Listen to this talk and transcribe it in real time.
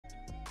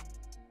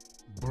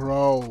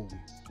Bro,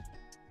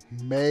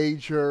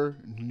 major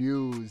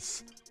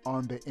news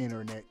on the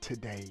internet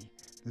today.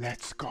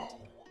 Let's go.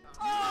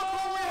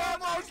 Oh,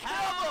 we almost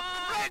have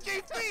a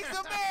Reggie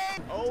Fisa,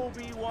 man!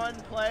 Obi-Wan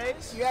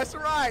plays. Yes,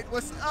 right.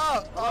 What's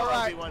up? All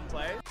right. Obi-Wan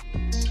plays.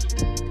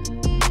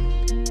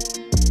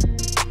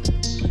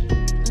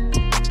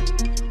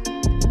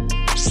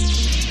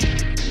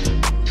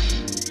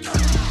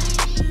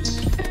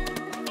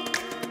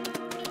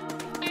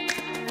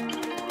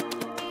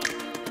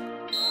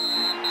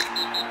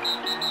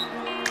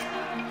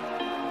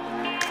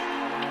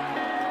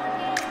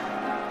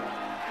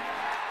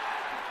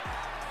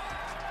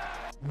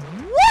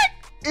 What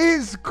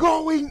is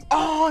going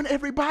on,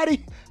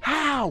 everybody?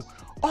 How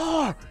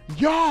are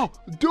y'all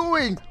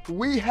doing?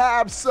 We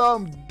have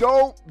some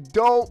dope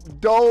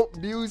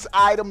news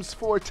items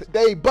for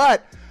today,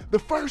 but the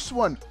first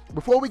one,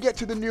 before we get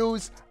to the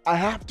news, I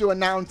have to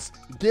announce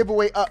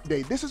giveaway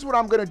update. This is what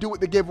I'm gonna do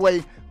with the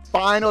giveaway.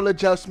 Final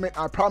adjustment.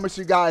 I promise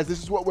you guys,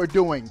 this is what we're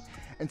doing.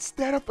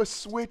 Instead of a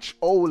Switch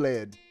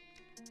OLED,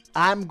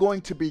 I'm going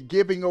to be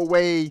giving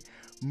away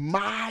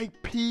my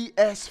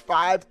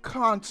PS5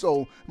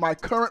 console, my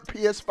current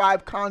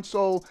PS5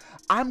 console.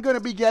 I'm going to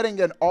be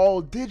getting an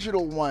all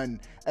digital one.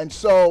 And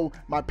so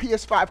my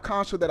PS5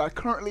 console that I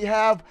currently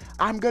have,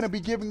 I'm going to be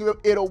giving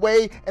it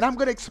away, and I'm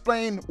going to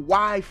explain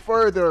why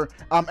further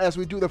as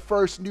we do the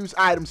first news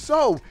item.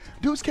 So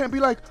dudes can't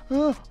be like,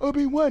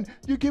 Obi-Wan,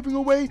 you're giving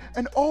away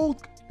an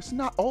old. It's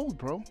not old,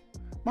 bro.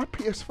 My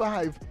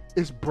PS5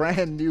 is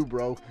brand new,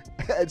 bro.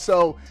 And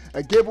so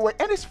a giveaway,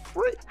 and it's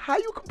free. How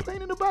you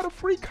complaining about a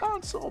free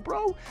console,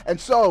 bro? And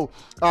so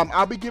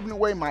I'll be giving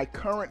away my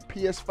current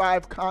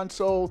PS5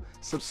 console.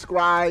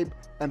 Subscribe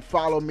and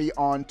follow me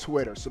on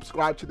Twitter.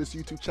 Subscribe to this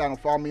YouTube channel.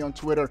 Follow me on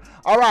Twitter.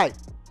 All right,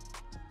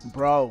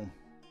 bro.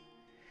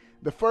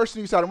 The first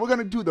news item, we're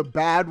gonna do the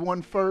bad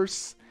one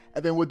first,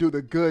 and then we'll do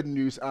the good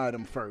news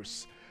item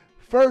first.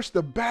 First,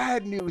 the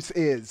bad news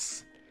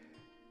is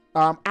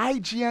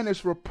IGN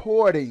is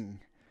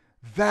reporting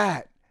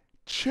that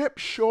chip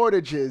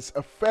shortages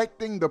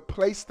affecting the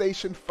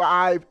PlayStation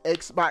 5,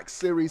 Xbox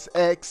Series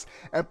X,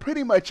 and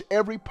pretty much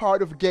every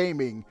part of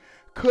gaming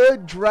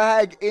could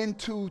drag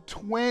into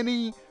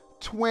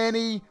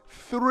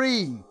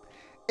 2023.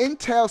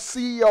 Intel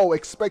CEO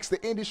expects the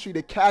industry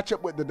to catch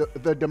up with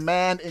the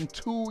demand in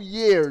 2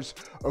 years,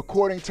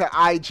 according to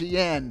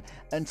IGN.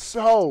 And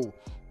so,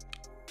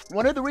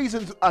 one of the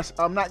reasons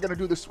I'm not going to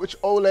do the Switch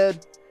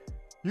OLED,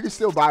 you can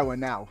still buy one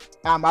now.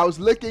 I was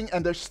looking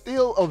and they're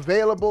still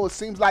available. It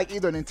seems like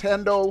either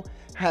Nintendo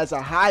has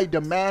a high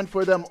demand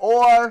for them,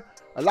 or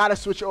a lot of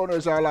Switch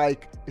owners are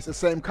like, it's the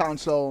same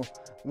console,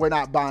 we're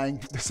not buying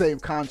the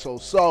same console.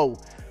 So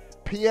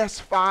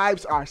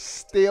PS5s are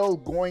still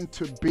going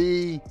to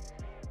be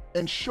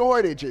in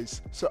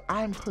shortages. So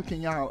I'm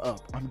hooking y'all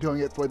up. I'm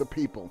doing it for the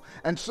people.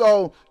 And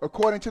so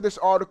according to this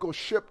article,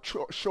 chip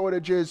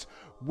shortages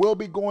will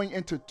be going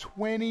into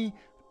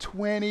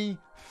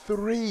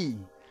 2023.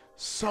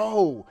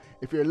 So,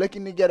 if you're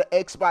looking to get an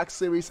Xbox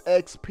Series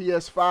X,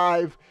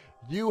 PS5,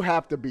 you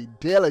have to be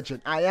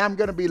diligent. I am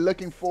going to be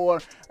looking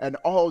for an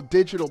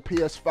all-digital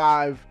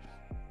PS5.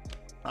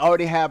 I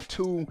already have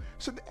two.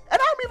 So, and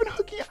I'm even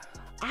hooking up.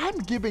 I'm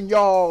giving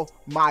y'all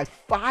my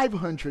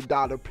 $500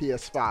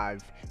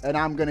 PS5, and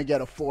I'm going to get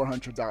a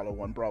 $400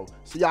 one, bro.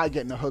 So, y'all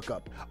getting a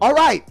hookup. All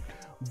right.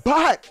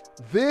 But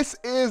this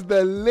is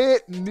the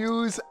lit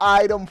news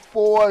item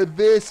for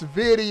this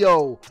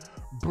video.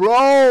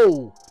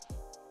 Bro,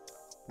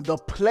 the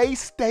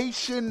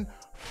PlayStation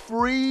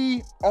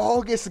free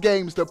August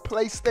games, the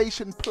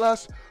PlayStation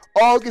Plus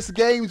August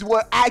games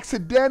were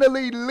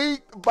accidentally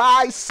leaked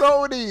by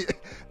Sony.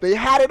 They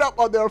had it up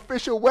on their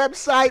official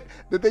website,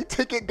 that they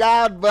took it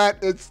down, but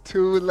it's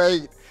too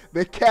late.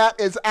 The cat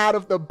is out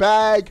of the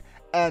bag,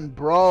 and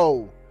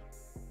bro,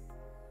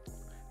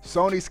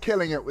 Sony's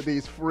killing it with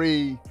these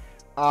free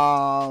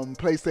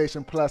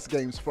PlayStation Plus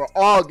games for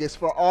August.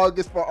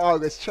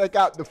 Check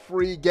out the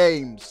free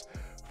games.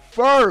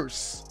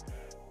 First,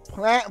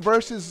 Plant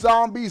vs.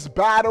 Zombies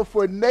Battle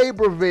for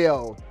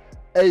Neighborville,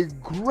 a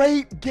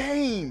great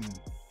game.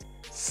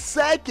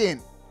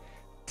 Second,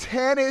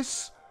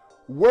 Tennis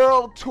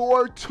World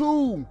Tour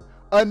 2,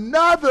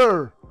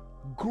 another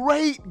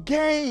great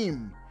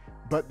game.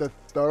 But the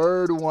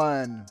third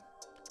one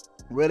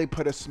really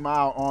put a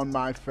smile on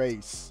my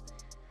face.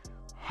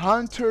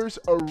 Hunters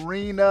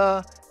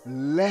Arena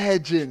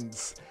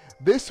Legends.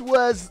 This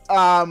was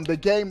the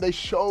game they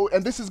showed,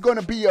 and this is going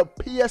to be a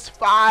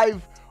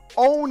PS5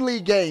 only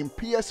game,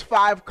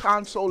 PS5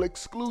 console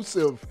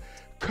exclusive,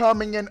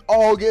 coming in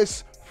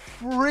August,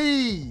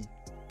 free.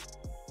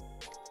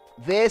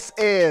 This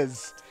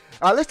is,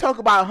 let's talk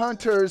about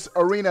Hunters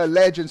Arena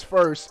Legends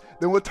first,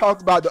 then we'll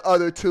talk about the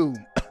other two.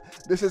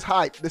 This is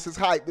hype.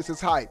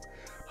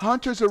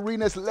 Hunters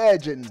Arena's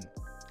Legend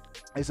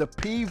is a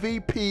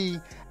PvP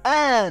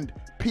and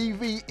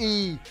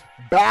PvE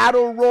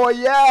battle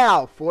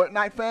royale.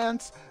 Fortnite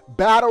fans,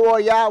 battle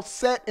royale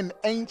set in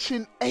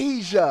ancient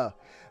Asia.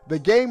 The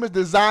game is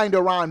designed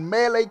around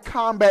melee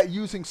combat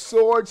using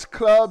swords,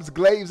 clubs,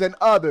 glaives, and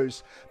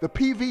others. The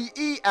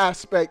PvE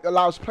aspect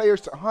allows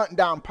players to hunt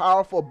down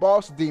powerful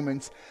boss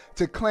demons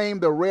to claim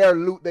the rare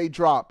loot they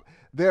drop.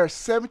 There are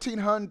 17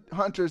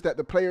 hunters that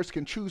the players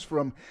can choose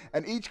from,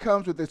 and each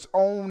comes with its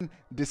own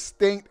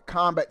distinct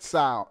combat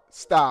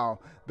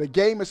style. The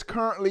game is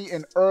currently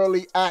in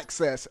early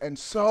access, and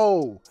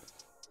so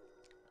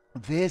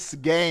this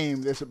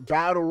game, this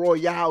Battle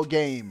Royale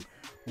game,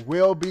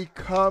 will be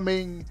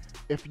coming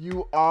if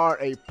you are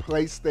a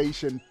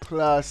PlayStation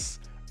Plus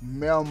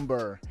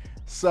member.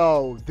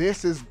 So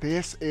this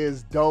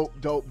is dope.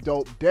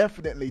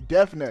 Definitely.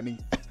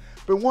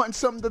 Been wanting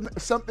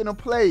something to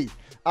play.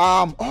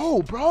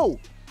 Oh, bro,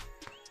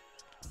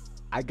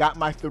 I got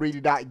my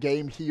 3D Dot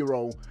Game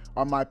Hero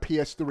on my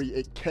PS3.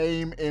 It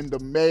came in the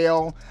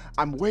mail.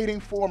 I'm waiting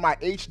for my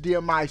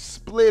HDMI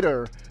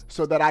splitter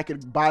so that I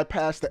could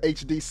bypass the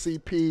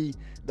HDCP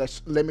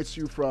that limits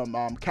you from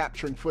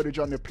capturing footage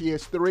on the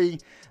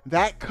PS3.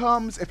 That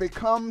comes, if it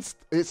comes,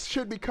 it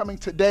should be coming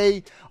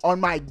today on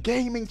my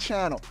gaming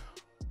channel.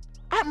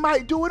 I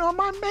might do it on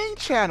my main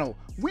channel.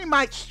 We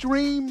might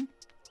stream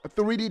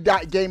 3D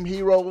Dot Game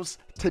Heroes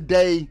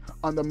today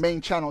on the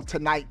main channel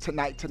tonight.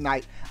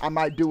 I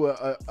might do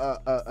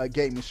a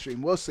gaming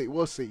stream. We'll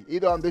see.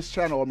 Either on this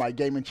channel or my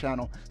gaming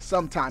channel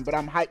sometime, but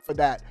I'm hyped for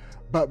that.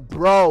 But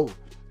bro,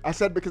 I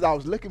said because I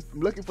was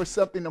looking for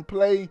something to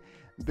play.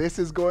 This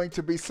is going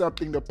to be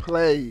something to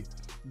play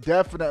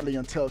definitely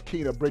until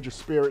Kena Bridge of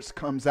Spirits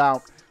comes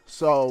out.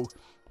 So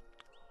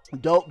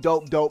dope.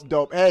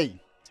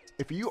 Hey,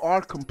 if you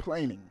are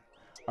complaining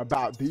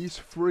about these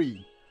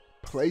free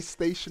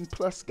PlayStation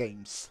Plus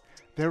games,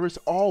 there is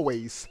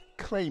always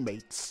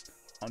Claymates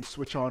on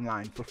Switch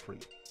Online for free.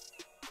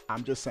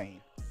 I'm just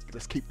saying,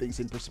 let's keep things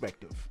in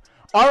perspective.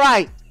 All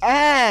right,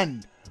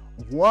 and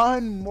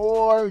one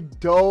more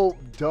dope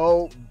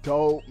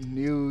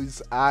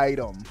news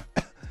item.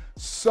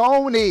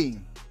 Sony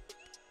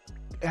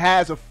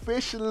has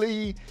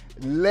officially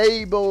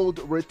labeled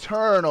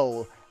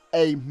Returnal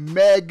a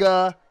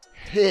mega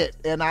hit,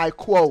 and I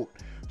quote,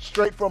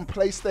 straight from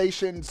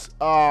PlayStation's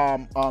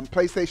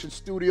PlayStation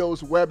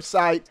Studios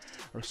website,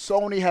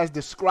 Sony has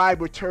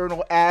described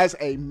Returnal as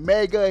a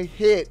mega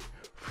hit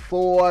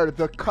for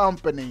the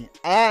company,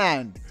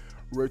 and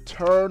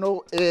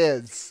Returnal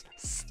is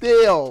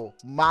still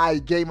my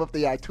game of the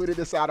year. I tweeted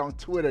this out on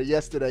Twitter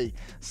yesterday.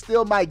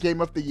 Still my game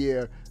of the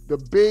year. The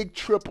big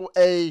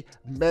AAA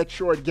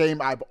Metroid game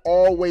I've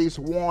always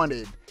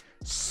wanted.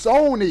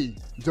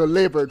 Sony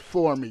delivered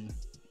for me.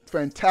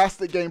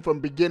 Fantastic game from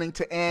beginning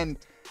to end.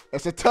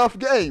 It's a tough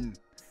game.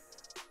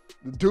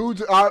 The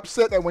dudes are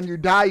upset that when you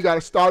die, you got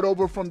to start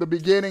over from the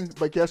beginning.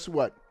 But guess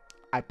what?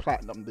 I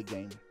platinumed the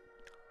game.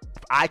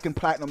 If I can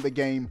platinum the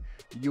game,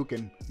 you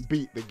can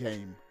beat the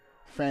game.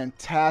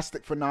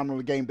 Fantastic,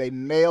 phenomenal game. They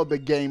nailed the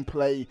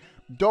gameplay.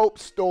 Dope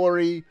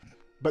story.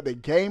 But the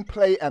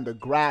gameplay and the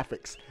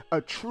graphics,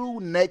 a true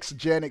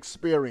next-gen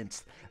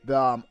experience.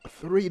 The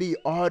 3D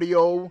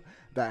audio,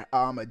 the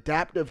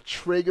adaptive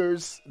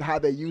triggers, how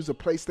they use the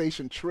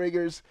PlayStation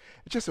triggers.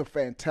 It's just a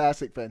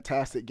fantastic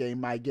game,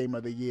 my game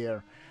of the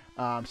year.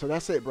 So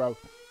that's it, bro.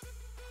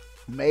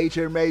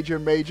 Major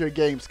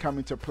games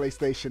coming to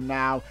PlayStation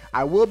now.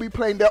 I will be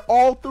playing them.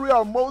 All three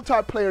are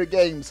multiplayer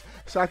games,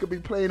 so I could be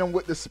playing them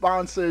with the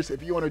sponsors.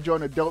 If you want to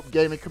join a dope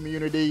gaming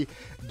community,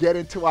 get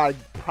into our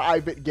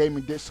private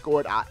gaming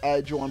Discord. I'll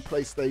add you on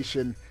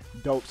PlayStation.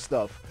 Dope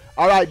stuff.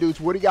 All right, dudes,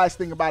 what do you guys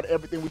think about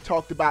everything we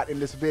talked about in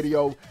this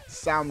video?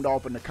 Sound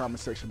off in the comment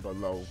section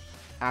below.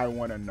 I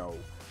want to know.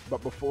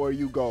 But before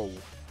you go,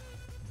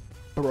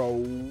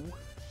 bro,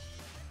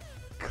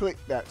 click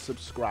that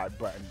subscribe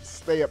button.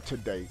 Stay up to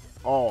date.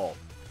 All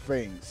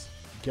things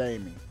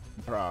gaming,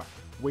 bruh.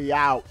 We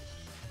out.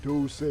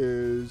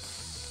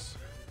 Deuces.